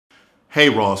Hey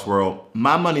Ross World,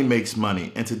 my money makes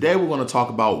money, and today we're going to talk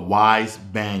about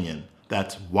WiseBanyan.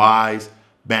 That's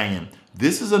WiseBanyan.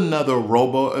 This is another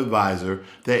robo advisor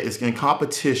that is in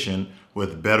competition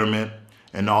with Betterment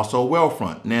and also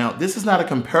Wealthfront. Now, this is not a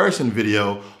comparison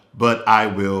video, but I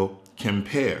will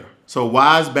compare. So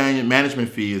WiseBanyan management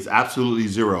fee is absolutely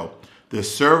zero. The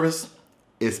service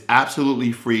is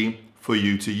absolutely free for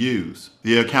you to use.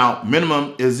 The account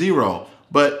minimum is zero,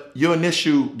 but your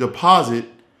initial deposit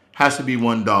has to be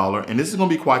 $1, and this is going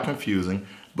to be quite confusing,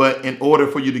 but in order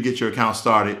for you to get your account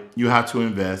started, you have to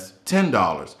invest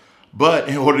 $10. But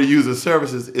in order to use the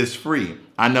services, it's free.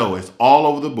 I know it's all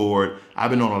over the board.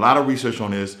 I've been doing a lot of research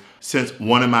on this since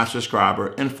one of my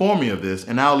subscribers informed me of this,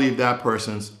 and I'll leave that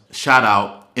person's shout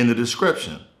out in the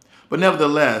description. But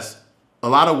nevertheless, a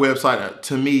lot of websites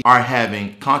to me are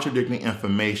having contradicting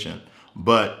information,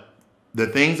 but the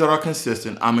things that are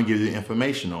consistent, I'm gonna give you the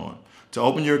information on. To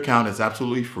open your account, it's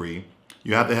absolutely free.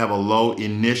 You have to have a low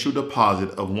initial deposit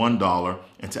of $1,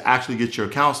 and to actually get your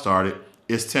account started,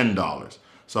 it's $10.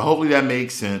 So hopefully that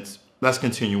makes sense. Let's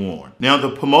continue on. Now,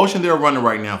 the promotion they're running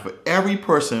right now, for every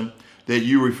person that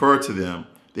you refer to them,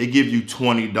 they give you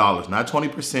 $20, not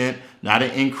 20%, not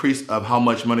an increase of how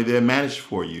much money they manage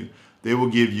for you. They will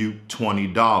give you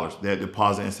 $20 that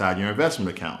deposit inside your investment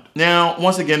account. Now,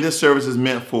 once again, this service is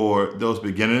meant for those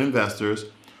beginning investors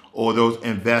or those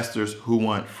investors who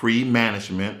want free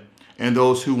management and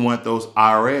those who want those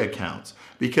IRA accounts,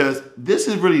 because this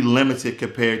is really limited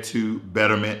compared to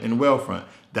Betterment and Wealthfront,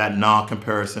 that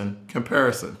non-comparison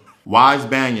comparison.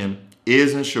 WiseBanyan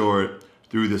is insured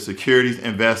through the Securities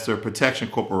Investor Protection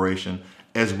Corporation,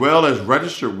 as well as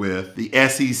registered with the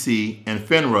SEC and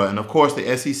FINRA, and of course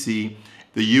the SEC,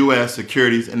 the U.S.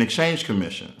 Securities and Exchange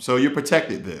Commission. So you're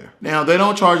protected there. Now, they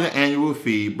don't charge an annual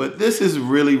fee, but this is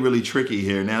really, really tricky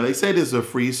here. Now, they say this is a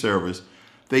free service.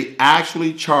 They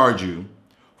actually charge you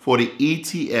for the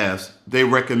ETFs they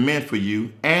recommend for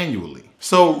you annually.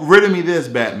 So riddle me this,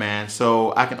 Batman.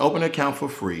 So I can open an account for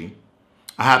free.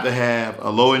 I have to have a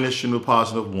low initial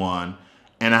deposit of $1,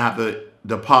 and I have to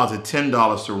deposit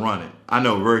 $10 to run it. I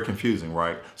know, very confusing,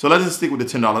 right? So let's just stick with the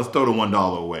 $10. Let's throw the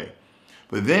 $1 away.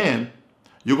 But then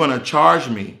you're going to charge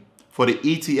me for the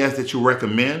ETFs that you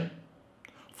recommend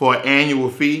for an annual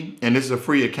fee, and this is a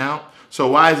free account. So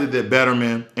why is it that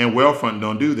Betterment and Wealthfront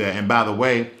don't do that? And by the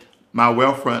way, my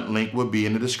Wealthfront link will be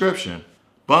in the description.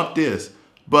 Bump this.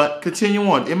 But continue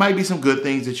on. It might be some good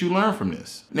things that you learn from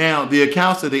this. Now, the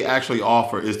accounts that they actually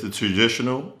offer is the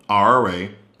traditional IRA,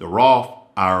 the Roth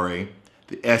IRA,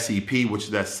 the SEP, which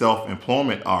is that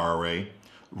self-employment IRA,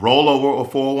 rollover or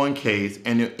 401ks,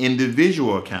 and your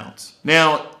individual accounts.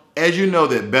 Now, as you know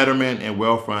that Betterment and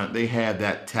Wealthfront, they have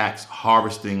that tax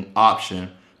harvesting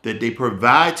option that they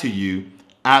provide to you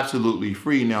absolutely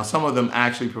free. Now, some of them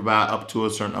actually provide up to a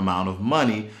certain amount of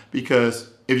money,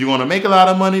 because if you want to make a lot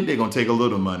of money, they're going to take a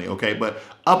little money, okay? But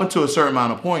up until a certain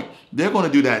amount of point, they're going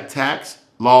to do that tax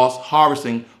loss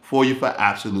harvesting for you for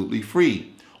absolutely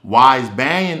free.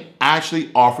 WiseBanyan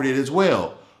actually offered it as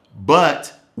well,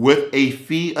 but with a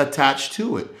fee attached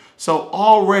to it. So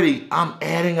already I'm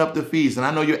adding up the fees, and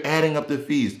I know you're adding up the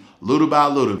fees little by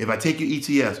little. If I take your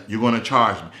ETFs, you're going to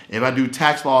charge me. If I do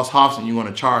tax loss harvesting, you're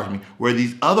going to charge me, where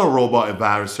these other robot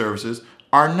advisor services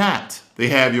are not. They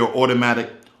have your automatic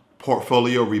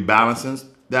portfolio rebalancings.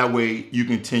 That way you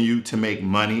continue to make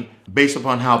money based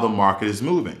upon how the market is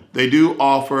moving. They do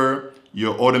offer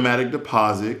your automatic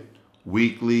deposit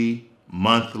weekly,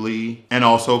 monthly, and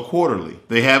also quarterly.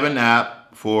 They have an app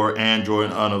for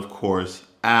Android and of course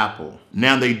Apple.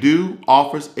 Now, they do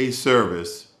offer a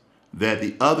service that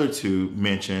the other two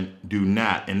mentioned do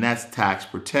not, and that's tax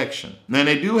protection. Now,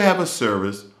 they do have a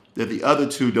service that the other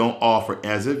two don't offer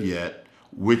as of yet,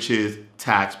 which is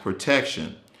tax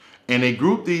protection. And they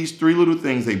group these three little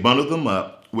things, they bundle them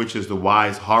up, which is the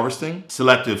Wise Harvesting,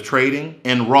 Selective Trading,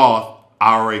 and Roth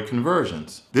IRA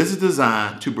conversions. This is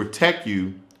designed to protect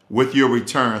you with your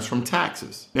returns from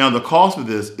taxes. Now, the cost of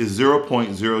this is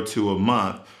 $0.02 a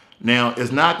month. Now,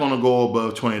 it's not going to go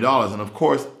above $20. And of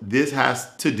course, this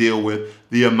has to deal with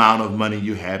the amount of money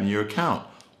you have in your account.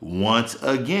 Once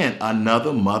again,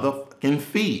 another motherfucking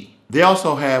fee. They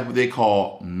also have what they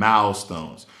call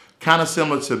milestones, kind of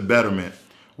similar to Betterment,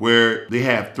 where they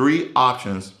have 3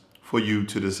 options for you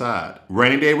to decide: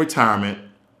 rainy day retirement,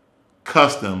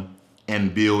 custom,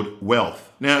 and build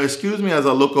wealth. Now, excuse me as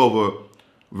I look over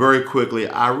very quickly.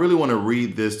 I really want to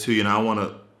read this to you, and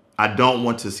I don't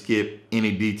want to skip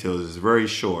any details. It's very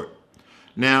short.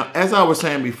 Now, as I was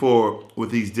saying before,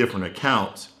 with these different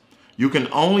accounts, you can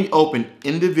only open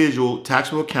individual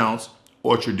taxable accounts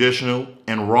or traditional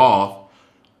and Roth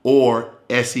or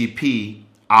SEP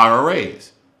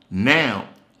IRAs. Now,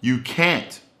 you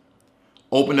can't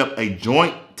open up a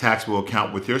joint taxable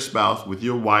account with your spouse, with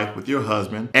your wife, with your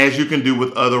husband, as you can do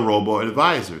with other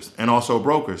robo-advisors and also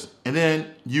brokers. And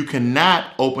then you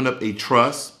cannot open up a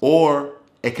trust or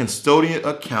a custodian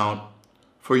account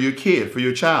for your kid, for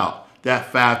your child,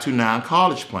 that 529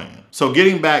 college plan. So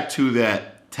getting back to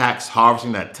that tax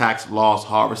harvesting, that tax loss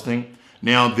harvesting,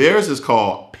 now theirs is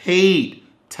called paid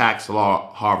tax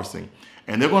loss harvesting.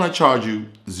 And they're going to charge you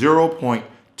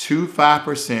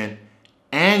 0.25%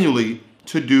 annually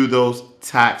to do those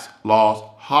tax loss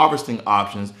harvesting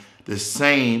options, the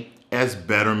same as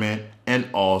Betterment and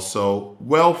also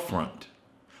Wealthfront.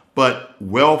 But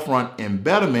Wealthfront and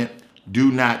Betterment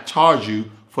do not charge you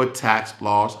for tax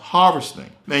loss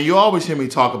harvesting. Now, you always hear me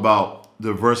talk about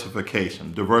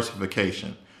diversification.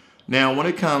 Now, when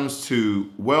it comes to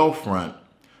Wealthfront,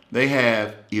 they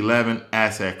have 11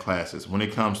 asset classes. When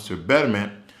it comes to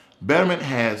Betterment, Betterment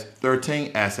has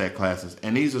 13 asset classes,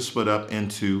 and these are split up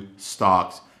into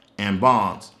stocks and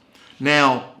bonds.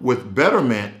 Now, with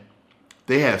Betterment,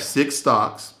 they have 6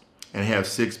 stocks and have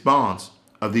 6 bonds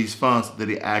of these funds that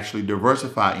they actually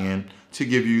diversify in to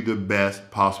give you the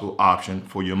best possible option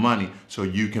for your money so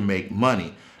you can make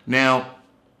money. Now,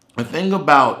 the thing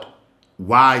about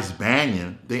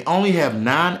WiseBanyan, they only have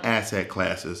 9 asset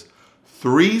classes,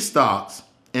 3 stocks,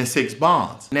 and 6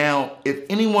 bonds. Now, if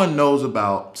anyone knows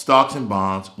about stocks and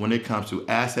bonds when it comes to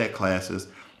asset classes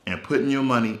and putting your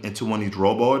money into one of these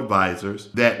robo-advisors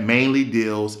that mainly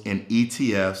deals in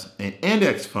ETFs and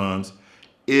index funds,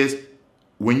 is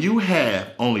when you have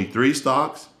only 3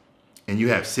 stocks and you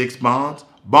have 6 bonds,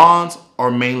 bonds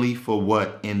are mainly for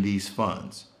what in these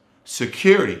funds?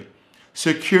 Security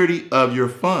of your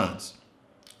funds.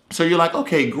 So you're like,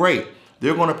 okay, great.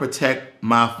 They're going to protect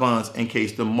my funds in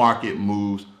case the market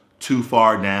moves too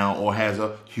far down or has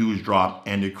a huge drop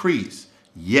and decrease.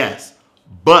 Yes,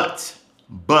 but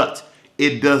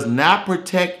it does not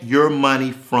protect your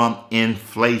money from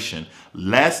inflation.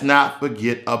 Let's not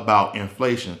forget about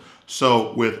inflation.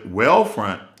 So with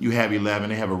Wealthfront, you have 11.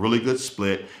 They have a really good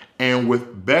split. And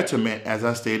with Betterment, as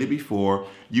I stated before,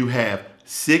 you have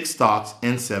 6 stocks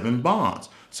and 7 bonds.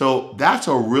 So that's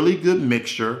a really good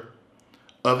mixture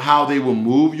of how they will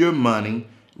move your money,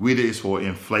 whether it's for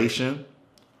inflation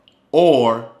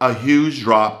or a huge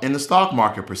drop in the stock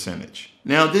market percentage.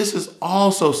 Now, this is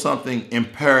also something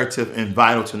imperative and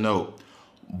vital to note.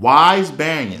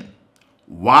 WiseBanyan,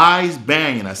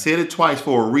 I said it twice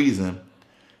for a reason,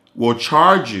 will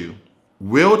charge you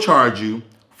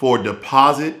for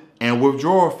deposit and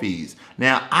withdrawal fees.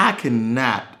 Now, I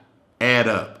cannot add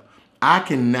up. I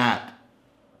cannot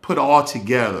put all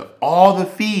together all the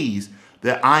fees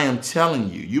that I am telling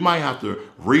you. You might have to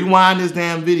rewind this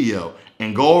damn video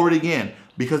and go over it again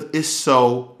because it's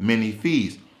so many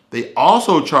fees. They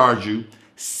also charge you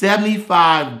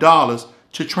 $75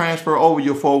 to transfer over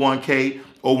your 401k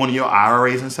or one of your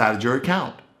IRAs inside of your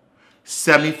account.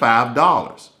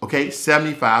 $75, okay?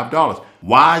 $75.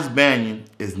 WiseBanyan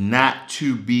is not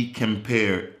to be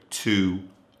compared to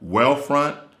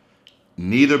Wealthfront,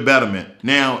 neither Betterment.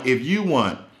 Now, if you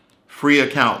want free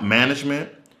account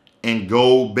management and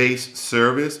goal-based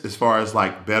service, as far as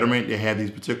like Betterment, they have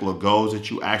these particular goals that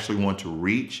you actually want to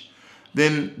reach,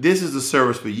 then this is a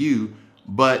service for you,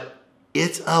 but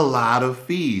it's a lot of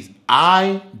fees.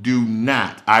 I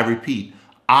repeat,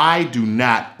 I do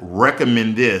not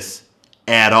recommend this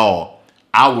at all.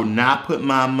 I would not put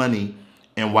my money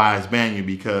in WiseBanyan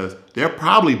because they're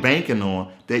probably banking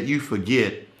on that you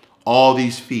forget all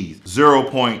these fees.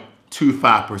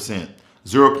 0.25%,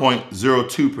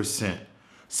 0.02%,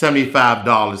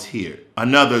 $75 here,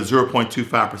 another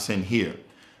 0.25% here.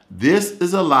 This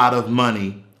is a lot of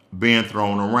money being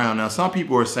thrown around. Now, some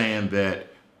people are saying that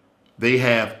they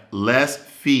have less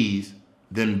fees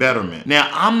than Betterment. Now,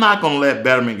 I'm not going to let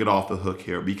Betterment get off the hook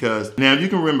here because now you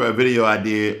can remember a video I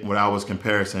did when I was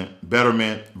comparing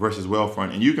Betterment versus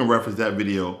Wealthfront, and you can reference that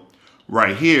video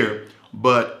right here.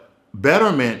 But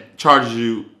Betterment charges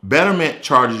you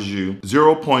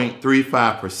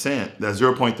 0.35%, that's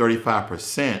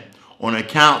 0.35% on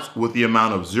accounts with the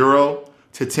amount of $0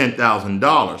 to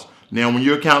 $10,000. Now, when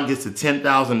your account gets to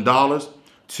 $10,000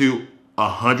 to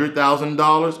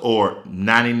 $100,000 or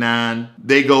 99,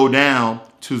 they go down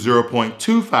to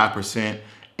 0.25%.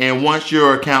 And once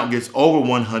your account gets over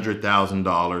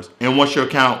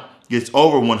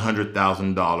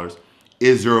 $100,000,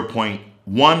 is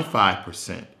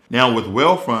 0.15%. Now with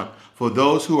Wealthfront, for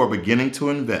those who are beginning to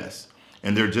invest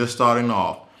and they're just starting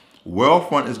off,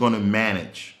 Wealthfront is going to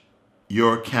manage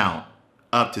your account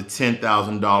up to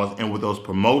 $10,000, and with those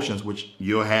promotions, which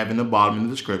you'll have in the bottom in the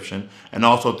description, and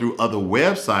also through other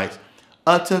websites,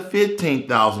 up to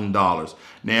 $15,000.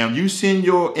 Now, if you send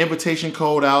your invitation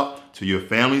code out to your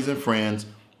families and friends,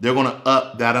 they're going to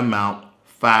up that amount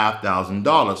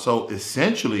 $5,000. So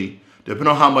essentially, depending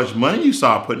on how much money you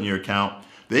start putting in your account,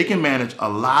 they can manage a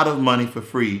lot of money for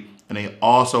free. And they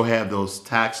also have those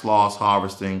tax loss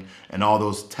harvesting and all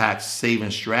those tax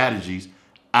saving strategies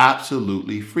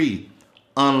absolutely free,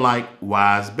 unlike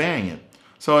WiseBanyan.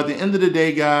 So at the end of the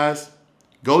day, guys,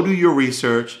 go do your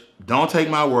research. Don't take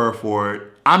my word for it.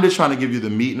 I'm just trying to give you the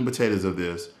meat and potatoes of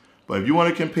this. But if you want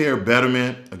to compare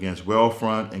Betterment against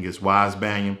Wealthfront and against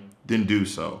WiseBanyan, then do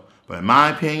so. But in my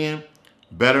opinion,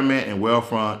 Betterment and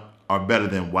Wealthfront are better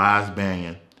than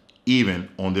WiseBanyan, even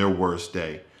on their worst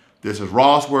day. This is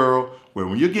Ross World, where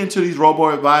when you get into these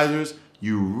robo-advisors,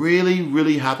 you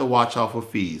really have to watch out for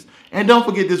fees. And don't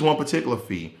forget this one particular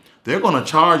fee. They're going to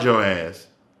charge your ass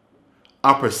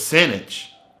a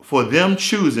percentage for them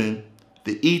choosing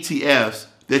the ETFs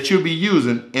that you'll be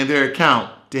using in their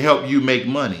account to help you make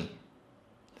money.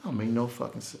 That don't make no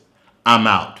fucking sense. I'm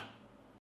out.